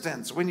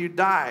existence when you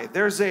die.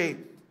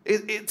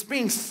 It's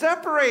being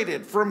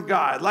separated from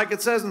God. Like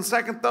it says in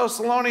 2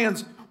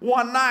 Thessalonians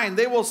 1:9,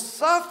 they will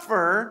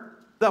suffer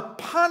the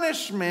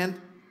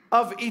punishment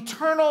of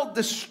eternal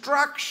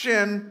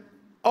destruction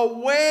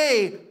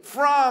away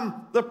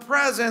from the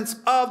presence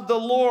of the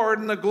Lord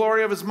and the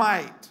glory of his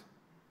might.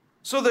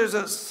 So there's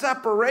a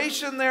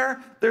separation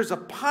there. There's a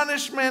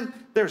punishment.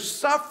 There's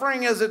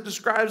suffering as it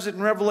describes it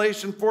in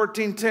Revelation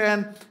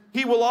 14:10.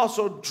 He will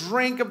also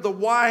drink of the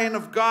wine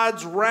of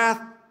God's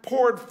wrath,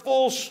 poured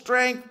full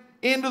strength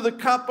into the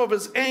cup of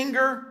his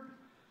anger.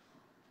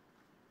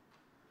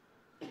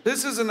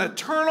 This is an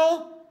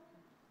eternal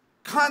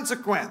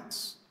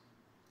consequence.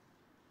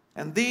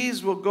 And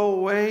these will go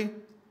away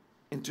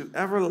into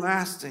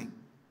everlasting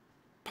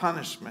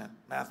punishment.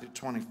 Matthew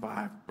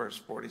 25, verse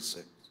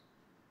 46.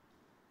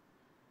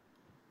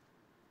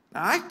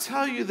 Now, I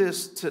tell you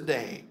this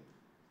today.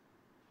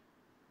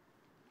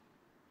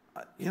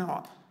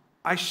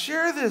 I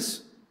share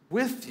this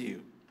with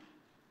you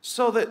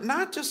so that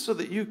not just so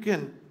that you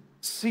can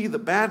see the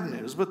bad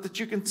news, but that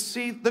you can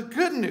see the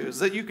good news,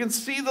 that you can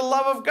see the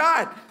love of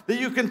God, that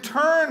you can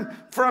turn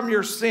from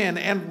your sin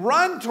and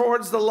run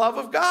towards the love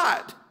of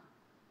God.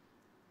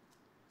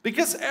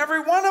 Because every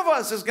one of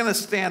us is going to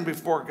stand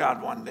before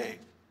God one day.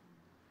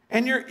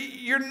 And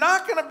you're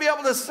not going to be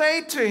able to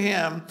say to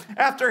him,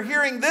 after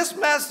hearing this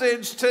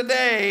message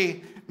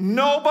today,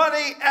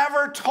 nobody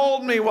ever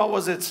told me what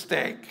was at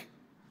stake.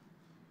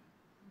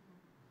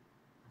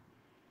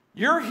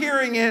 You're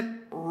hearing it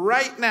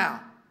right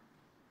now.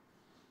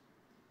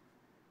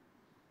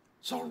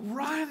 So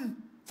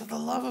run to the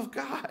love of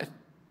God.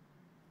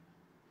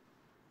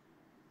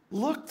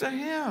 Look to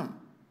him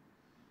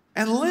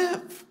and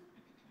live.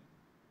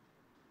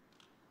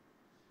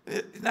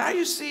 Now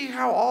you see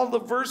how all the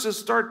verses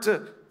start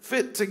to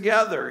fit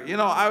together.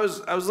 I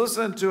was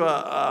listening to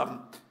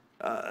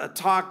a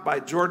talk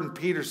by Jordan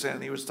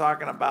Peterson. He was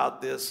talking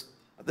about this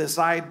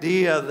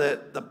idea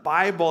that the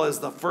Bible is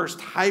the first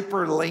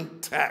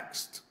hyperlinked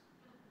text.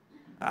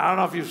 I don't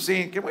know if you've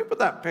seen, can we put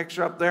that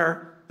picture up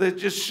there? That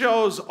just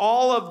shows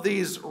all of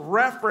these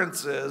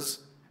references.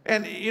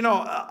 And,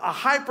 a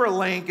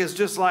hyperlink is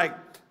just like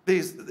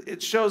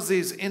it shows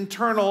these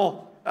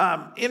internal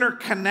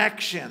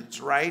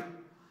interconnections, right?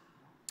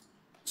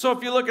 So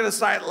if you look at a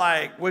site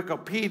like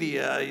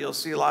Wikipedia, you'll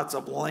see lots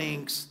of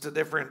links to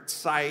different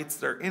sites.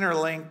 They're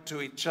interlinked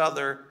to each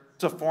other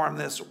to form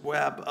this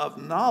web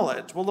of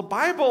knowledge. Well, the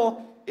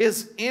Bible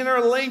is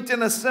interlinked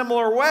in a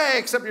similar way,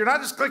 except you're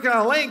not just clicking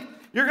on a link,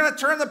 you're going to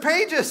turn the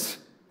pages.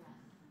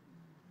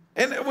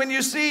 And when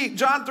you see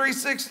John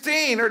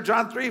 3:16 or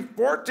John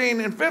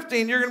 3:14 and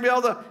 15, you're going to be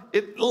able to,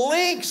 it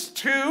links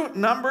to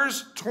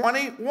Numbers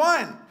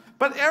 21.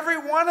 But every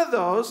one of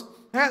those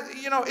has,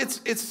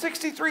 it's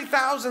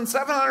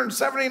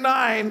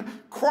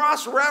 63,779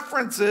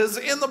 cross-references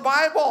in the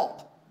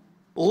Bible,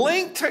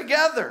 linked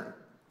together.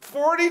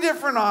 40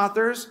 different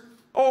authors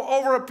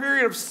over a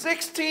period of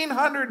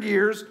 1,600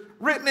 years,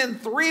 written in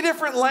 3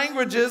 different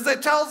languages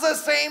that tells the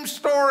same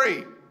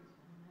story.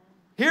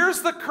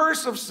 Here's the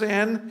curse of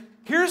sin,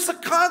 here's the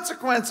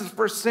consequences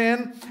for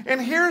sin,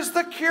 and here's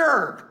the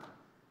cure.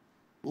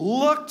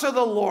 Look to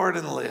the Lord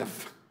and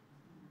live.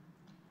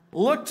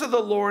 Look to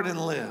the Lord and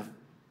live.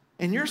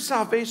 And your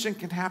salvation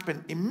can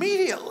happen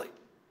immediately.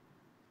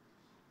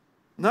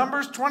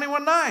 Numbers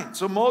 21:9.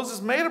 So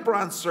Moses made a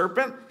bronze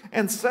serpent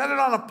and set it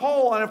on a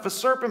pole, and if a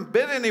serpent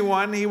bit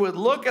anyone, he would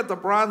look at the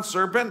bronze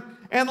serpent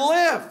and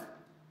live.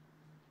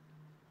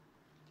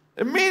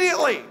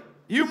 Immediately,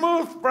 you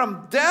move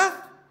from death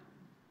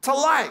to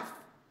life.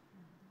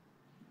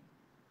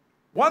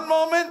 One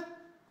moment,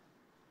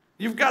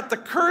 You've got the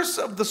curse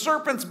of the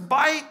serpent's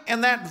bite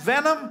and that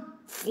venom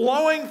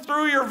flowing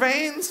through your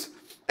veins.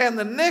 And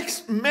the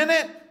next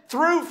minute,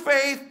 through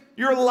faith,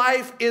 your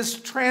life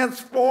is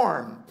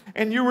transformed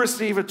and you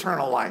receive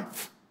eternal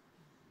life.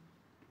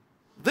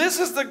 This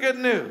is the good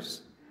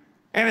news.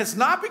 And it's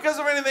not because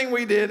of anything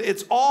we did.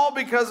 It's all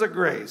because of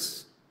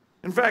grace.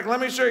 In fact, let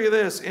me show you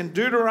this in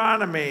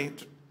Deuteronomy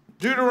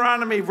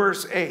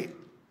verse 8.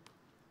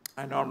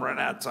 I know I'm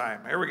running out of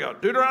time. Here we go.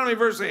 Deuteronomy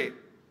verse 8.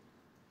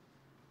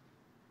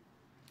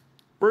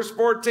 Verse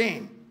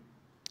 14.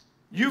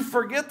 You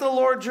forget the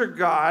Lord your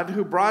God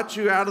who brought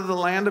you out of the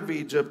land of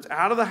Egypt,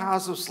 out of the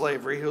house of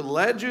slavery, who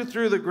led you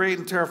through the great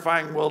and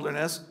terrifying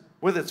wilderness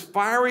with its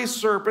fiery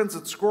serpents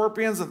and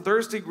scorpions and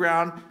thirsty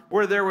ground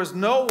where there was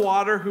no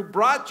water, who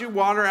brought you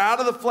water out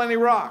of the flinty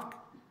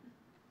rock.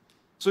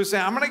 So he's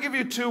saying, I'm going to give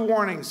you two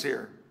warnings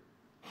here.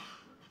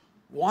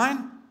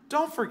 One,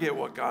 don't forget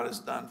what God has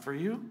done for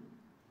you.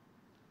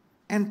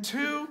 And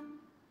two,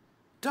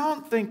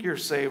 don't think you're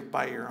saved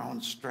by your own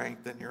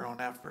strength and your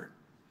own effort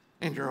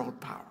and your own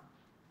power.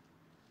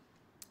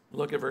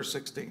 Look at verse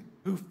 16.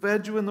 Who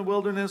fed you in the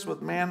wilderness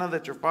with manna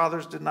that your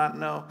fathers did not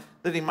know,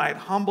 that he might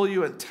humble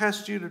you and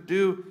test you to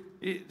do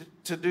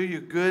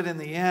you good in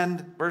the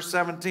end. Verse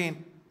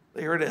 17,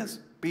 here it is.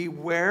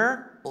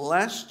 Beware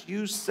lest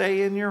you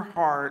say in your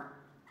heart,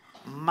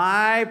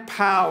 my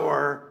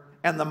power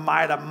and the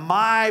might of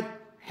my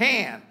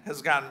hand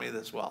has gotten me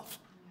this wealth.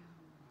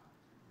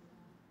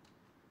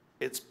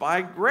 It's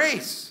by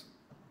grace.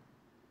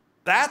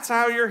 That's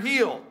how you're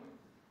healed.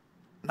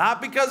 Not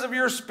because of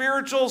your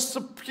spiritual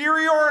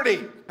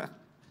superiority.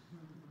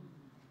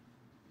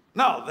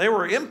 No, they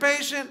were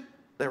impatient.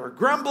 They were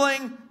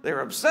grumbling. They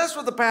were obsessed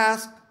with the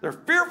past. They're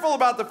fearful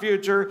about the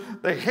future.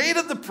 They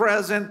hated the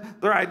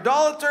present. They're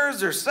idolaters.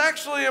 They're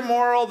sexually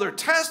immoral. They're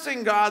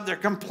testing God. They're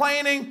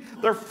complaining.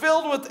 They're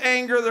filled with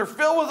anger. They're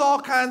filled with all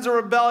kinds of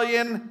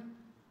rebellion.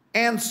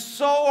 And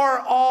so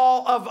are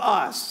all of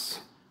us.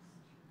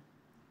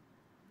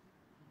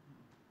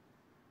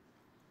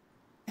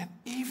 And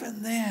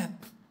even then,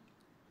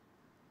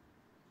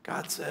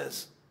 God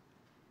says,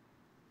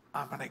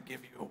 I'm going to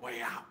give you a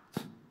way out.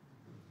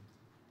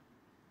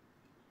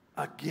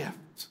 A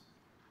gift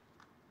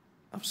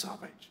of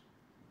salvation.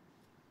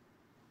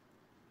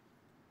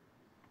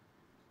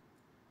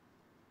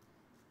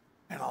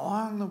 And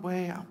along the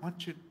way, I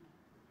want you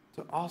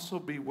to also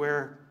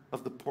beware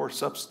of the poor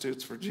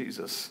substitutes for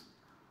Jesus.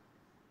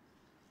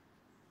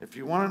 If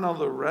you want to know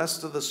the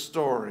rest of the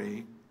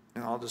story,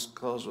 and I'll just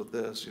close with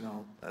this,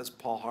 as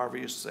Paul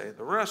Harvey used to say,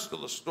 the rest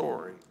of the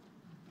story.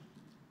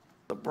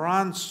 The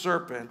bronze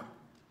serpent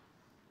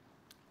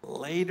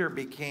later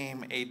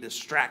became a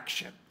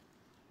distraction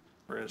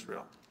for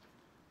Israel.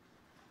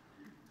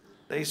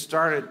 They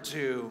started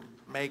to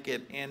make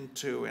it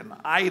into an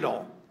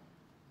idol.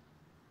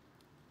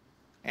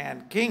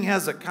 And King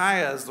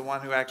Hezekiah is the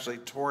one who actually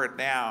tore it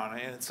down.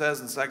 And it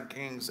says in 2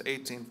 Kings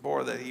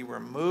 18:4 that he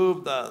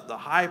removed the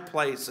high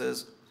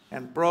places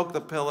and broke the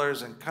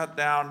pillars and cut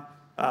down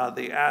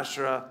the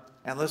Asherah.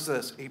 And listen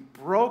to this. He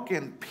broke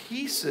in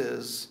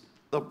pieces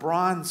the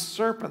bronze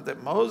serpent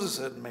that Moses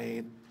had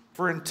made,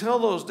 for until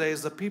those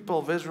days the people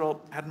of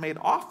Israel had made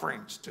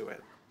offerings to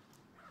it.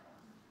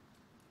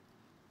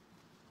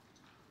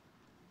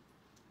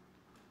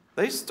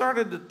 They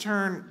started to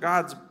turn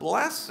God's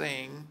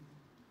blessing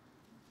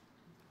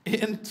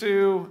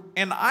into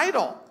an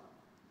idol.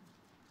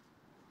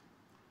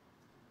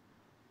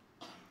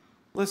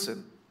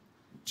 Listen,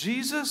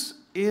 Jesus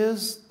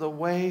is the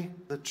way,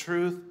 the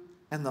truth,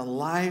 and the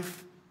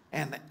life,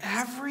 and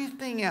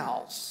everything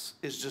else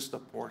is just a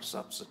poor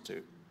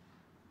substitute.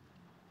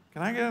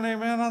 Can I get an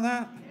amen on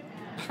that?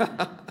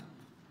 Yeah.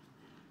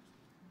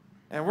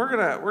 And we're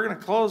gonna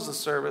close the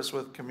service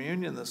with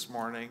communion this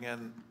morning,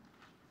 and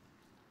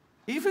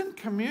even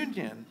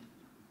communion,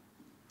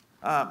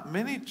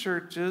 many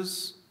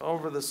churches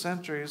over the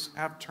centuries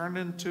have turned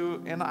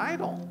into an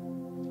idol.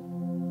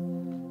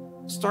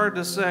 Started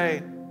to say,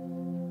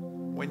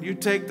 when you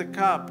take the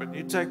cup and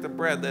you take the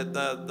bread, that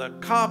the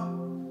cup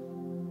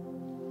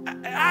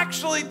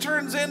actually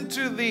turns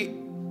into the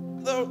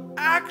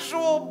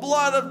actual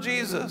blood of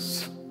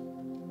Jesus.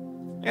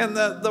 And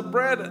the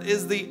bread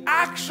is the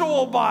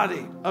actual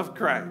body of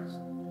Christ.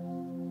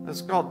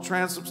 It's called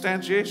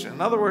transubstantiation.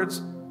 In other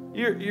words,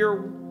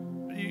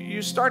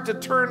 you start to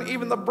turn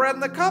even the bread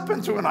and the cup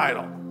into an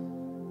idol.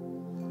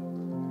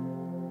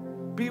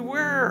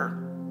 Beware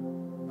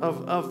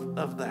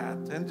of that.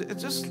 And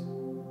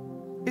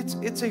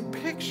it's a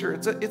picture.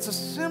 It's a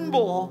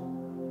symbol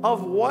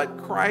of what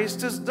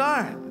Christ has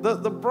done.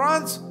 The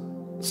bronze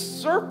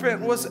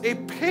serpent was a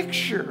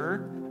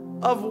picture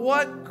of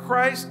what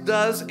Christ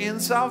does in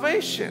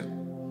salvation.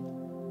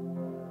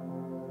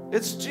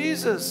 It's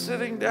Jesus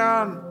sitting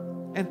down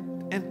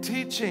and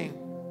teaching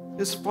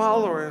his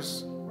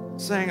followers,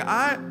 saying,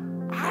 I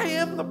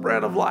am the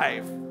bread of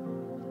life.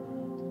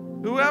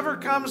 Whoever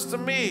comes to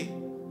me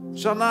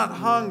shall not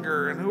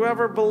hunger, and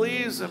whoever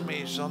believes in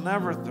me shall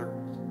never thirst.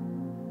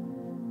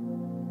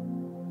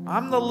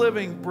 I'm the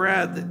living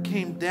bread that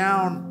came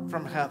down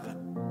from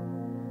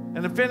heaven.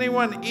 And if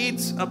anyone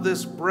eats of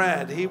this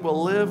bread, he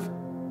will live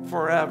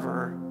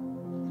forever.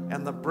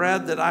 And the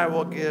bread that I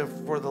will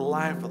give for the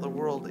life of the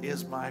world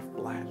is my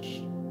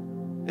flesh.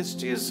 It's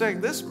Jesus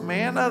saying, this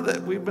manna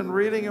that we've been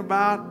reading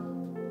about,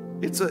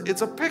 it's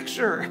a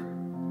picture.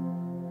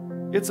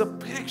 It's a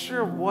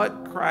picture of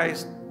what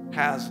Christ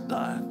has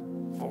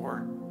done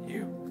for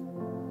you.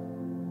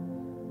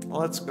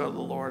 Well, let's go to the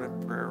Lord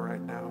in prayer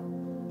right now.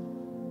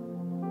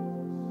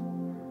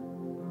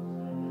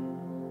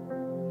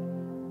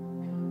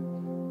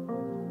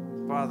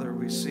 Father,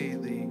 we see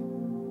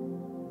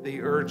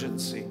the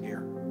urgency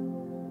here.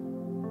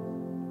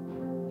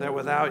 That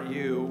without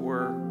you,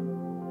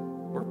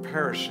 we're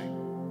perishing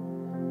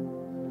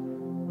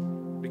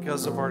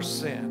because of our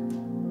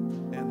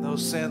sin. And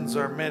those sins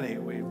are many.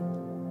 We've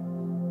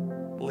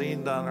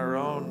leaned on our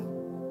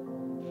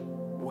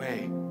own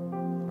way,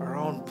 our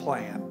own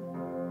plan.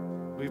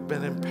 We've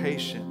been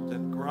impatient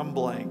and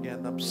grumbling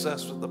and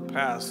obsessed with the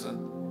past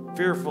and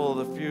fearful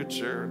of the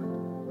future,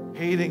 and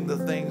hating the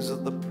things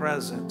of the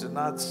present and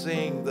not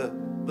seeing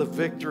the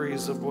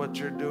victories of what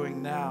you're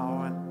doing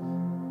now. And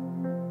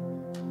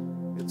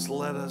it's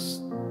led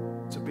us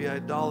to be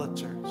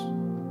idolaters,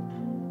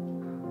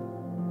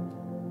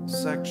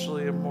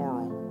 sexually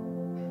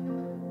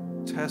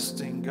immoral,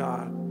 testing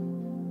God,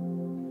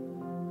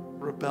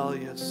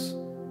 rebellious,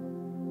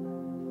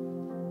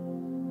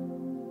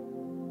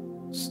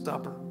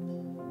 stubborn.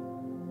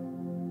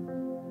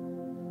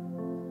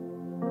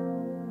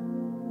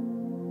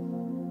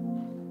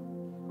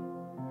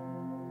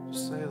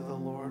 Just say to the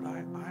Lord, I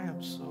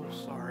am so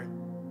sorry.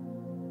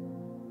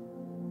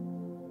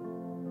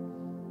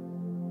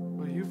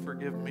 Will you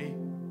forgive me?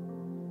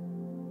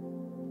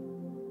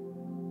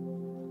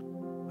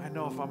 I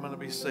know if I'm going to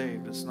be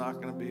saved, it's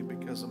not going to be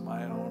because of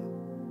my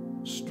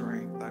own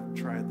strength. I've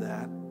tried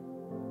that.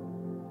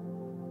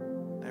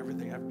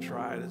 Everything I've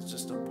tried is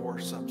just a poor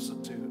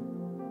substitute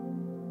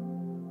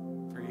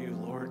for you,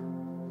 Lord.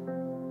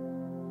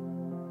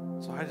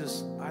 So I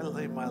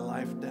lay my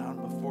life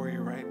down before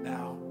you right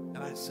now,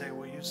 and I say,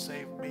 will you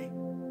save me?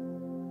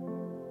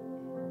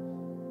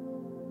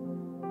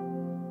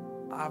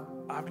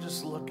 I'm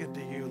just looking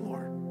to you,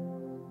 Lord.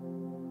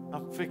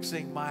 I'm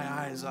fixing my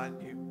eyes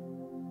on you.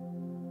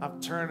 I'm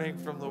turning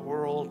from the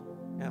world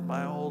and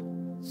my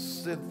old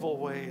sinful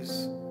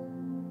ways,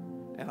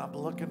 and I'm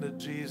looking to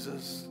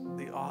Jesus,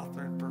 the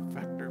author and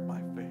perfecter of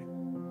my faith.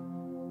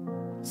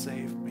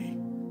 Save me,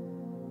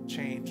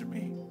 change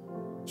me,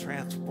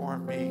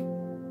 transform me.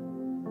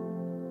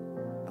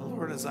 And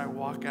Lord, as I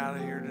walk out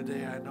of here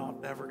today, I know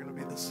I'm never going to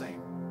be the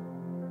same.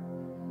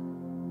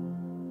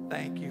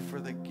 Thank you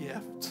for the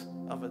gift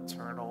of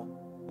eternal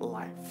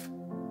life.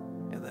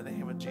 In the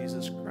name of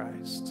Jesus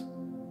Christ,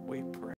 we pray.